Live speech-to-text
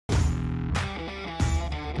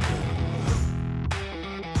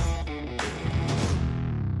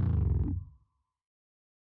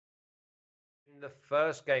the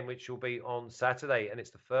first game, which will be on Saturday, and it's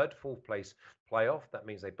the third, fourth place playoff. That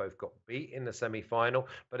means they both got beat in the semi-final,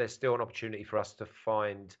 but there's still an opportunity for us to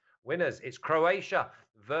find winners. It's Croatia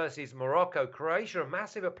versus Morocco. Croatia are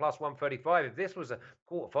massive at plus 135. If this was a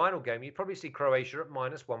quarterfinal game, you'd probably see Croatia at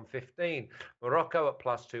minus 115. Morocco at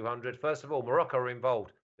plus 200. First of all, Morocco are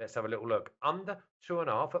involved. Let's have a little look. Under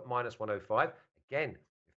 2.5 at minus 105. Again,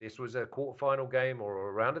 if this was a quarterfinal game or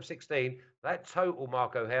a round of 16, that total,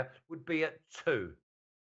 Marco, here would be at 2.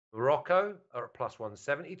 Morocco are at plus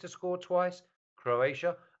 170 to score twice.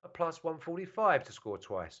 Croatia at plus 145 to score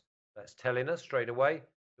twice. That's telling us straight away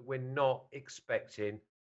that we're not expecting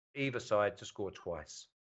either side to score twice.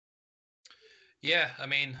 Yeah, I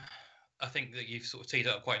mean, I think that you've sort of teed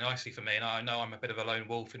it up quite nicely for me, and I know I'm a bit of a lone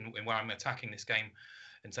wolf in where I'm attacking this game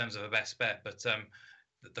in terms of a best bet, but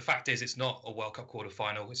the fact is it's not a World Cup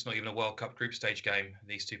quarter-final. It's not even a World Cup group stage game.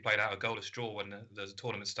 These two played out a goalless draw when the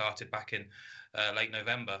tournament started back in late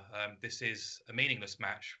November. This is a meaningless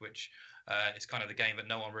match, which is kind of the game that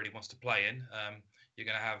no one really wants to play in. You're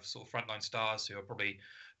going to have sort of frontline stars who are probably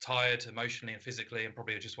tired emotionally and physically and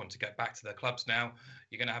probably just want to get back to their clubs now.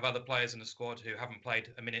 You're going to have other players in the squad who haven't played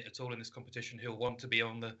a minute at all in this competition who will want to be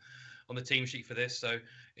on the team sheet for this. So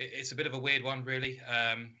it's a bit of a weird one, really.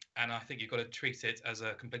 And I think you've got to treat it as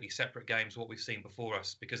a completely separate game to what we've seen before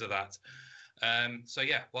us because of that. So,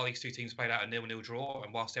 yeah, while these two teams played out a 0-0 draw,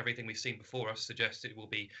 and whilst everything we've seen before us suggests it will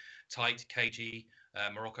be tight, cagey,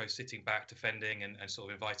 Morocco sitting back, defending and sort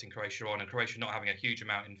of inviting Croatia on, and Croatia not having a huge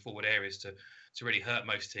amount in forward areas to really hurt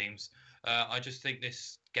most teams. I just think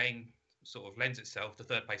this game sort of lends itself, the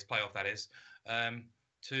third place playoff that is,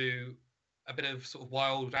 to a bit of sort of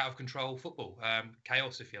wild, out of control football,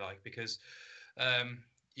 chaos, if you like, because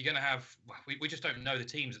you're going to have, we just don't know the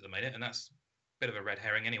teams at the minute, and that's a bit of a red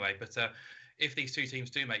herring anyway. But if these two teams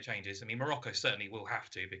do make changes, I mean, Morocco certainly will have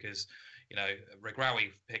to, because, you know,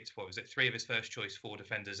 Regraoui picked, 3 of his first choice 4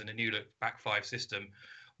 defenders in a new look back 5 system.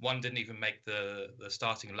 One didn't even make the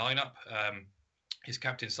starting lineup. His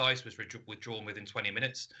captain Saiss was withdrawn within 20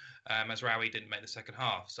 minutes. Mazraoui didn't make the second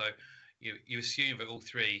half. So you assume that all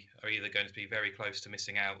 3 are either going to be very close to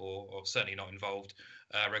missing out or certainly not involved.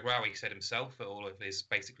 Regraoui said himself that all of his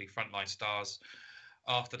basically frontline stars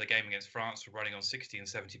after the game against France were running on 60 and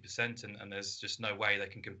 70%, and there's just no way they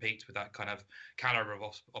can compete with that kind of calibre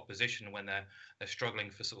of opposition when they're struggling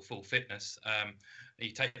for sort of full fitness.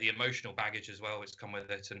 You take the emotional baggage as well, which come with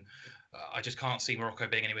it, and I just can't see Morocco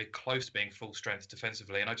being anywhere close to being full strength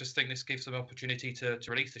defensively. And I just think this gives them an opportunity to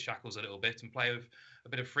release the shackles a little bit and play with a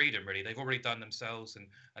bit of freedom, really. They've already done themselves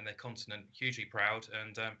and their continent hugely proud,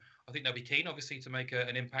 and I think they'll be keen, obviously, to make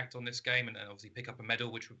an impact on this game and obviously pick up a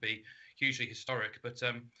medal, which would be hugely historic. But,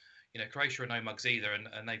 you know, Croatia are no mugs either,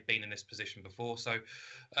 and they've been in this position before. So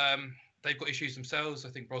they've got issues themselves. I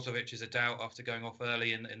think Brozovic is a doubt after going off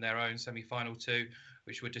early in their own semi-final too,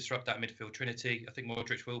 which would disrupt that midfield trinity. I think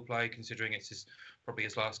Modric will play, considering it's probably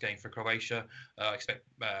his last game for Croatia. I expect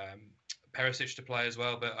Perisic to play as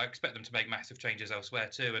well, but I expect them to make massive changes elsewhere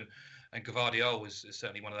too. And Gvardiol is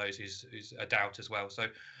certainly one of those who's a doubt as well. So,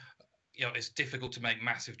 you know, it's difficult to make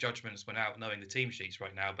massive judgments without knowing the team sheets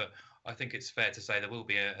right now. But I think it's fair to say there will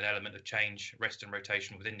be an element of change, rest and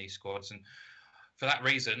rotation within these squads. And for that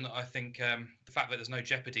reason, I think the fact that there's no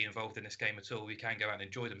jeopardy involved in this game at all, we can go out and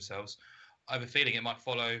enjoy themselves. I have a feeling it might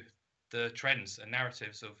follow the trends and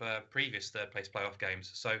narratives of previous third-place playoff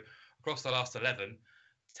games. So across the last 11,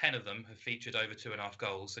 10 of them have featured over 2.5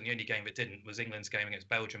 goals, and the only game that didn't was England's game against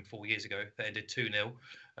Belgium 4 years ago. That ended 2-0.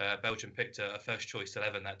 Belgium picked a first-choice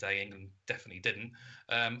 11 that day. England definitely didn't.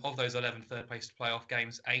 Of those 11 third-place playoff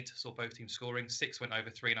games, 8 saw both teams scoring, 6 went over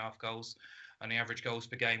 3.5 goals, and the average goals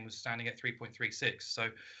per game was standing at 3.36. So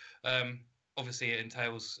obviously it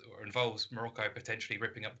involves Morocco potentially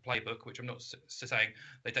ripping up the playbook, which I'm not saying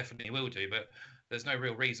they definitely will do, but there's no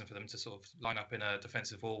real reason for them to sort of line up in a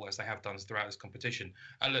defensive wall as they have done throughout this competition.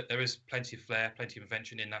 And look, there is plenty of flair, plenty of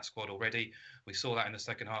invention in that squad already. We saw that in the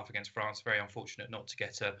second half against France. Very unfortunate not to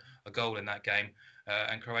get a goal in that game.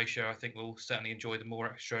 And Croatia, I think, will certainly enjoy the more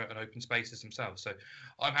extra and open spaces themselves. So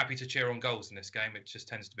I'm happy to cheer on goals in this game. It just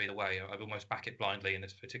tends to be the way. I'd almost back it blindly in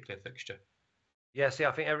this particular fixture. Yeah, see,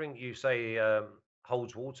 I think everything you say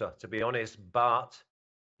holds water, to be honest, but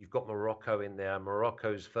you've got Morocco in there.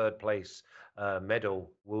 Morocco's third place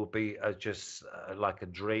medal will be just like a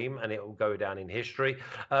dream, and it will go down in history.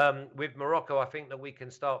 With Morocco, I think that we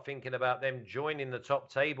can start thinking about them joining the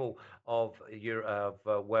top table of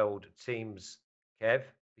world teams, Kev,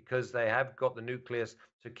 because they have got the nucleus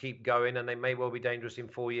to keep going, and they may well be dangerous in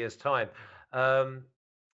 4 years' time.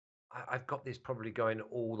 I've got this probably going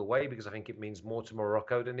all the way because I think it means more to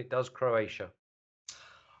Morocco than it does Croatia.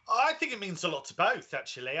 I think it means a lot to both,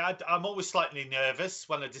 actually. I'm always slightly nervous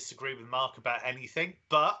when I disagree with Mark about anything,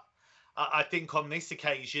 but I think on this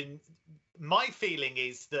occasion, my feeling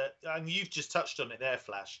is that, and you've just touched on it there,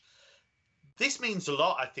 Flash, this means a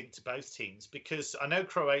lot, I think, to both teams, because I know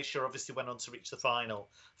Croatia obviously went on to reach the final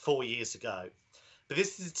 4 years ago, but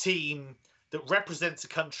this is a team that represents a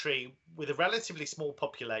country with a relatively small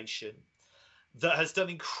population that has done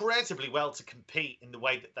incredibly well to compete in the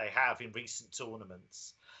way that they have in recent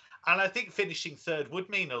tournaments. And I think finishing third would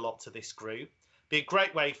mean a lot to this group. Be a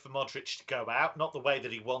great way for Modric to go out, not the way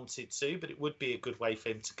that he wanted to, but it would be a good way for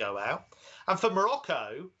him to go out. And for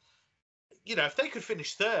Morocco, you know, if they could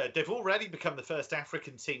finish third, they've already become the first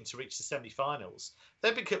African team to reach the semi-finals.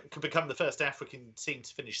 They could become the first African team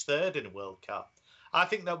to finish third in a World Cup. I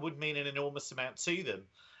think that would mean an enormous amount to them.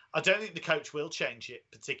 I don't think the coach will change it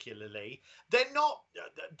particularly.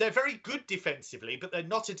 They're very good defensively, but they're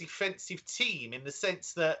not a defensive team in the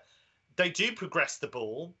sense that they do progress the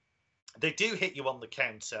ball. They do hit you on the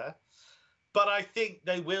counter. But I think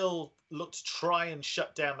they will look to try and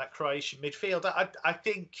shut down that Croatian midfield. I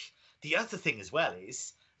think the other thing as well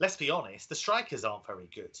is, let's be honest, the strikers aren't very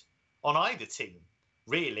good on either team,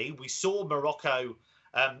 really. We saw Morocco,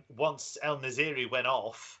 once El Naziri went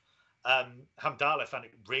off, Hamdallah found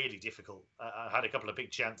it really difficult. Had a couple of big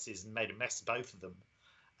chances and made a mess of both of them.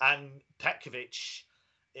 And Petkovic,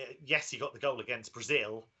 yes, he got the goal against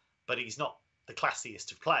Brazil, but he's not the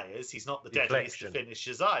classiest of players. He's not the deadliest of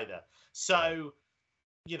finishers either. So,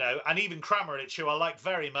 you know, and even Kramaric, who I like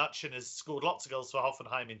very much and has scored lots of goals for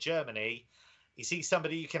Hoffenheim in Germany, is he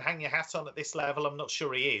somebody you can hang your hat on at this level? I'm not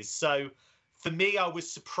sure he is. So for me, I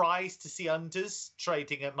was surprised to see unders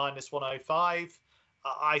trading at -105.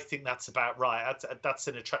 I think that's about right. That's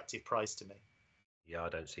an attractive price to me. Yeah, I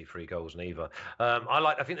don't see 3 goals neither.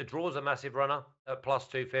 I think the draw's a massive runner at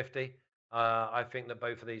 +250. I think that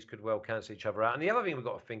both of these could well cancel each other out. And the other thing we've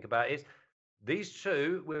got to think about is these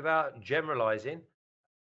two, without generalising,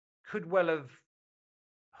 could well have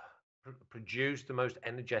produced the most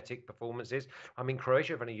energetic performances. I mean,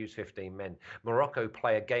 Croatia have only used 15 men. Morocco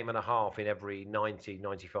play a game and a half in every 90,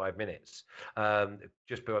 95 minutes.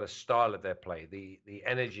 Just by the style of their play, the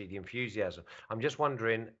energy, the enthusiasm. I'm just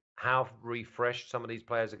wondering how refreshed some of these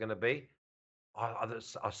players are going to be.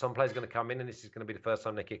 Are some players going to come in and this is going to be the first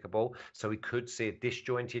time they kick a ball? So we could see a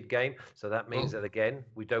disjointed game. So that means that, again,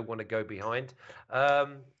 we don't want to go behind.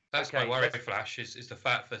 That's my worry, Flash, is the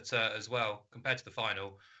fact that, as well, compared to the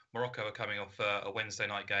final, Morocco are coming off a Wednesday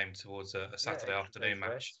night game towards a Saturday afternoon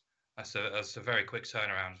match. That's a very quick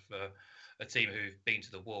turnaround for a team who've been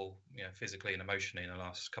to the wall, you know, physically and emotionally in the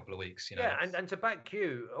last couple of weeks. You know. Yeah, and to back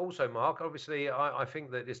you also, Mark. Obviously, I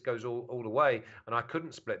think that this goes all the way, and I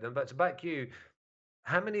couldn't split them. But to back you,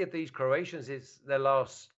 how many of these Croatians is their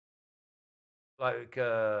last like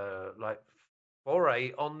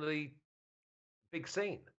foray on the big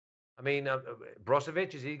scene? I mean,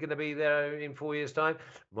 Brozovic, is he going to be there in 4 years' time?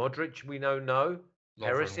 Modric, we know no.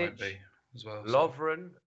 Lovren be as well. Lovren,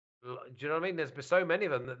 do you know what I mean? There's been so many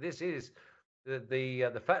of them that this is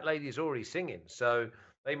the fat lady is already singing, so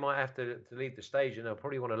they might have to leave the stage, and they'll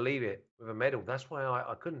probably want to leave it with a medal. That's why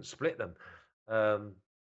I couldn't split them.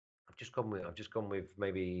 I've just gone with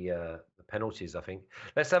maybe the penalties. I think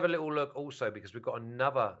let's have a little look also, because we've got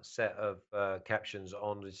another set of captions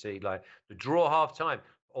on to see like the draw half time,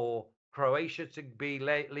 or Croatia to be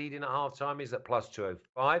leading at half time is at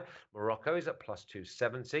 +205. Morocco is at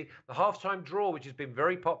 +270. The halftime draw, which has been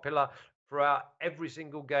very popular throughout every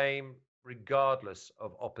single game, regardless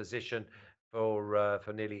of opposition, for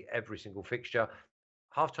nearly every single fixture.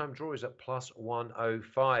 Halftime draw is at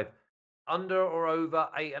 +105. Under or over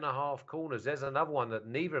 8.5 corners. There's another one that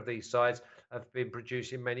neither of these sides have been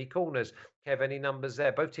producing many corners. Kev, any numbers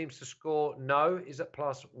there? Both teams to score no is at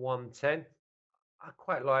 +110. I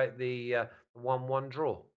quite like the 1-1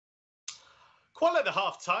 draw. Quite like the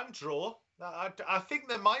half-time draw. I think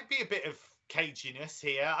there might be a bit of caginess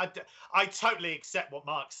here. I totally accept what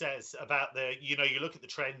Mark says about you look at the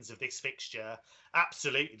trends of this fixture.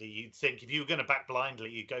 Absolutely, you'd think if you were going to back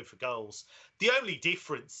blindly, you'd go for goals. The only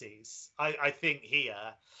difference is, I think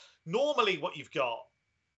here, normally what you've got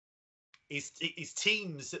is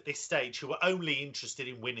teams at this stage who are only interested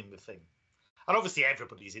in winning the thing. And obviously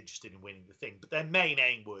everybody's interested in winning the thing, but their main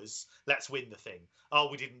aim was, let's win the thing. Oh,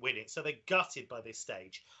 we didn't win it. So they're gutted by this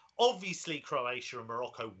stage. Obviously, Croatia and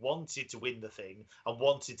Morocco wanted to win the thing and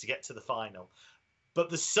wanted to get to the final. But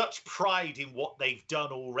there's such pride in what they've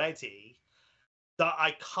done already that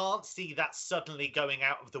I can't see that suddenly going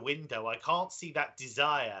out of the window. I can't see that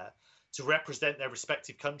desire to represent their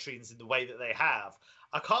respective countries in the way that they have.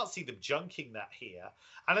 I can't see them junking that here.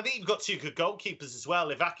 And I think you've got two good goalkeepers as well.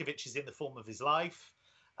 Ivakovic is in the form of his life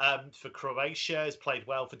for Croatia, has played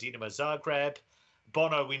well for Dinamo Zagreb.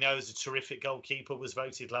 Bono, we know, is a terrific goalkeeper, was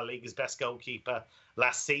voted La Liga's best goalkeeper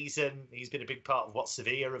last season. He's been a big part of what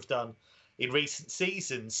Sevilla have done in recent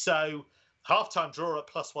seasons. So half-time draw at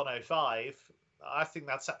plus 105, I think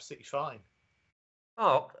that's absolutely fine.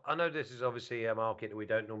 Mark, I know this is obviously a market that we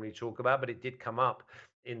don't normally talk about, but it did come up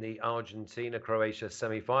in the Argentina-Croatia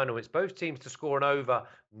semi-final. It's both teams to score an over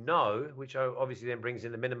no, which obviously then brings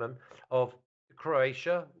in the minimum of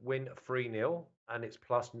Croatia win 3-0, and it's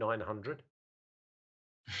plus 900.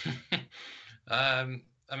 I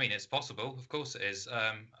mean, it's possible. Of course it is.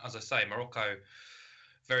 As I say, Morocco,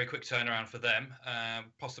 very quick turnaround for them.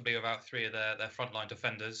 Possibly about three of their frontline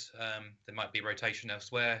defenders. There might be rotation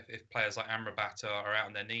elsewhere if players like Amrabat are out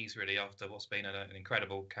on their knees, really, after what's been an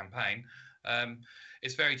incredible campaign.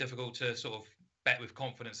 It's very difficult to sort of bet with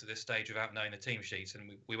confidence at this stage without knowing the team sheets, and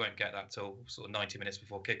we won't get that till sort of 90 minutes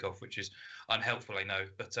before kickoff, which is unhelpful, I know.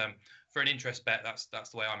 But for an interest bet, that's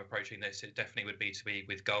the way I'm approaching this. It definitely would be to be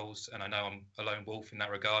with goals, and I know I'm a lone wolf in that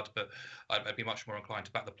regard, but I'd be much more inclined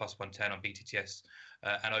to back the plus 110 on BTTS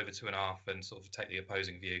and over 2.5 and sort of take the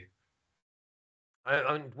opposing view.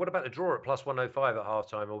 And what about the draw at plus 105 at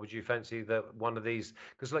halftime, or would you fancy that one of these?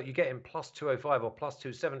 Because look, you get in plus 205 or plus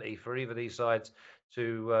 270 for either of these sides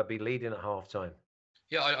to be leading at halftime.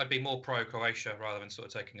 Yeah, I'd be more pro Croatia rather than sort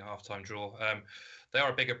of taking a halftime draw. They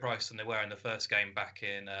are a bigger price than they were in the first game back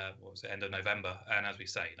in end of November. And as we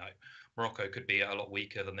say, Morocco could be a lot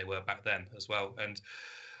weaker than they were back then as well. And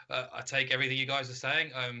I take everything you guys are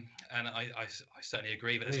saying, and I certainly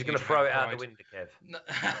agree. But he's going to throw it out the window, Kev. No,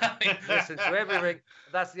 listen to everything.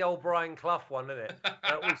 That's the old Brian Clough one, isn't it?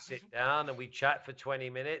 We sit down and we chat for 20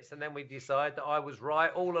 minutes, and then we decide that I was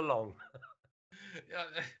right all along.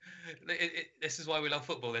 This is why we love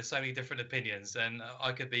football. There's so many different opinions, and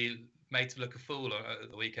I could be made to look a fool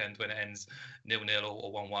at the weekend when it ends 0-0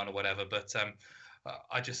 or 1-1 or whatever. But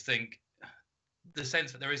I just think the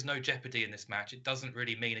sense that there is no jeopardy in this match, it doesn't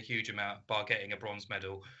really mean a huge amount by getting a bronze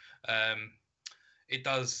medal. It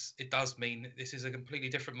does mean this is a completely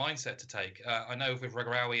different mindset to take. I know with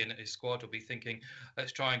Regraoui and his squad will be thinking,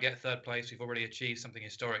 let's try and get third place. We've already achieved something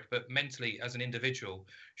historic. But mentally, as an individual,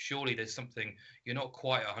 surely there's something, you're not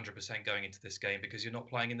quite 100% going into this game because you're not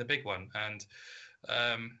playing in the big one. And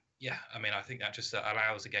yeah, I mean, I think that just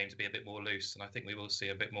allows the game to be a bit more loose. And I think we will see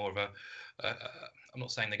a bit more of I'm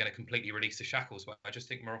not saying they're going to completely release the shackles, but I just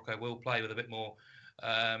think Morocco will play with a bit more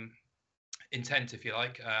intent, if you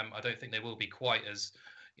like. I don't think they will be quite as,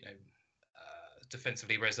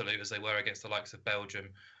 defensively resolute as they were against the likes of Belgium,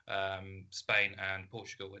 Spain and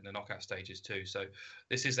Portugal in the knockout stages too. So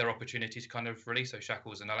this is their opportunity to kind of release those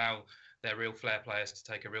shackles and allow their real flair players to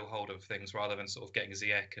take a real hold of things rather than sort of getting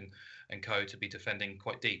Ziyech and co to be defending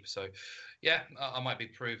quite deep. So yeah, I might be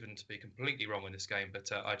proven to be completely wrong in this game,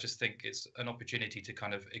 but I just think it's an opportunity to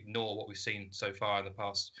kind of ignore what we've seen so far in the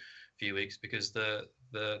past few weeks because the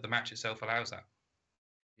match itself allows that.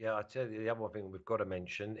 Yeah, I tell you, the other thing we've got to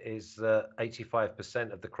mention is that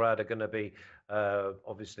 85% of the crowd are going to be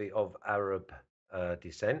obviously of Arab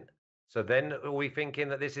descent. So then are we thinking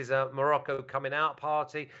that this is a Morocco coming out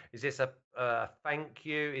party? Is this a thank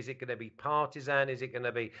you? Is it going to be partisan? Is it going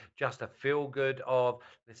to be just a feel good of,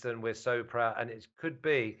 listen, we're so proud? And it could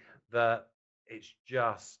be that it's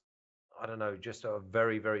just, I don't know, just a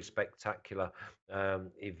very, very spectacular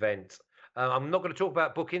event. I'm not going to talk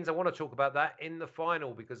about bookings. I want to talk about that in the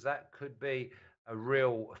final because that could be a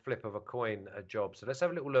real flip of a coin job. So let's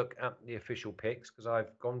have a little look at the official picks because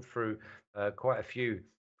I've gone through quite a few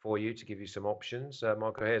for you to give you some options.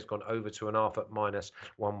 Michael Hare's gone over 2.5 at minus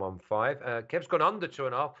 115. Kev's gone under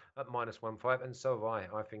 2.5 at minus 1.5, and so have I.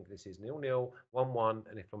 I think this is 0-0, 1-1,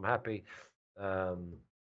 and if I'm happy, I'll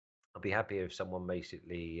be happy if someone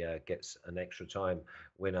basically gets an extra time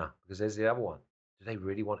winner because there's the other one. Do they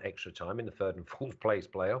really want extra time in the third and fourth place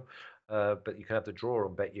playoff? But you can have the draw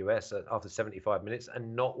on BetUS after 75 minutes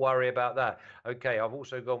and not worry about that. Okay, I've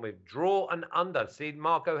also gone with draw and under. See,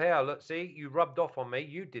 Marco Hare, look, see, you rubbed off on me.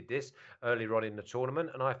 You did this earlier on in the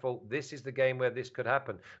tournament, and I thought this is the game where this could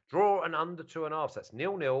happen. Draw and under 2.5. So that's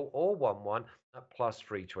 0-0 or 1-1 at plus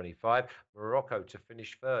 325. Morocco to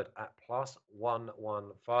finish third at plus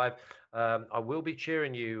 115. I will be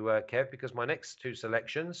cheering you, Kev, because my next two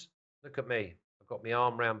selections, look at me. Got my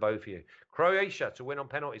arm round both of you. Croatia to win on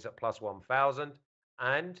penalties at plus 1,000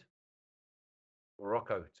 and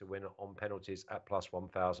Morocco to win on penalties at plus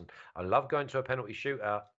 1,000. I love going to a penalty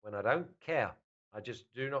shootout when I don't care I just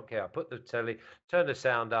do not care. I put the telly, turn the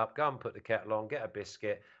sound up, go and put the kettle on, get a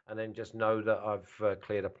biscuit, and then just know that I've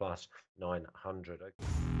cleared a plus 900.